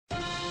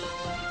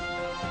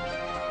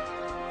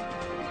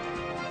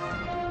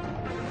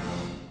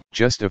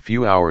Just a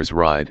few hours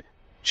ride,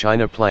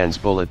 China plans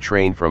bullet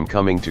train from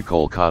Kumming to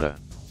Kolkata.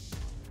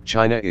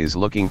 China is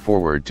looking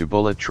forward to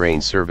bullet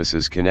train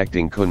services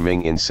connecting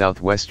Kunming in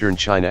southwestern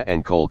China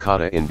and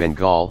Kolkata in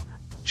Bengal,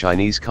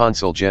 Chinese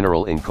Consul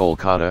General in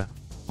Kolkata,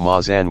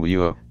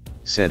 Zhanwu,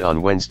 said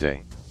on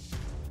Wednesday.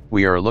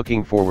 "We are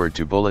looking forward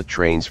to bullet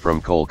trains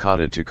from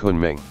Kolkata to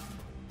Kunming.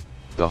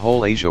 The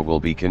whole Asia will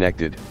be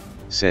connected,"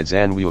 said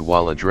Zhanwu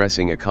while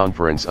addressing a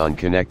conference on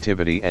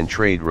connectivity and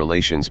trade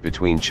relations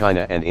between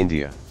China and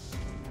India.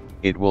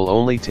 "It will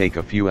only take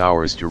a few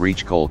hours to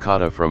reach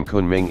Kolkata from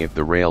Kunming if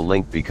the rail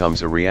link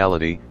becomes a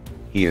reality,"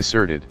 he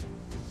asserted.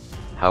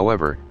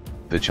 However,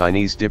 the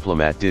Chinese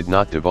diplomat did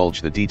not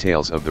divulge the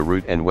details of the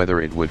route and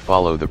whether it would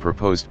follow the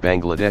proposed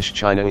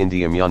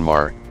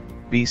Bangladesh-China-India-Myanmar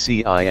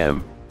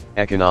 (BCIM)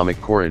 economic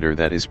corridor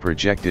that is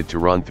projected to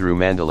run through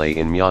Mandalay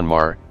in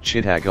Myanmar,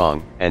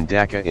 Chittagong, and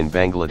Dhaka in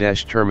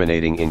Bangladesh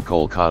terminating in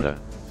Kolkata.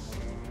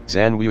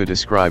 Zhanwu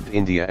described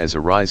India as a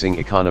rising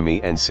economy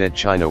and said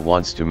China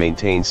wants to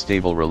maintain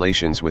stable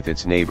relations with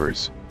its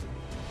neighbors.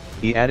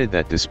 He added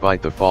that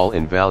despite the fall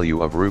in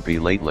value of rupee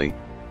lately,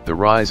 the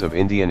rise of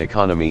Indian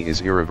economy is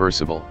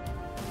irreversible.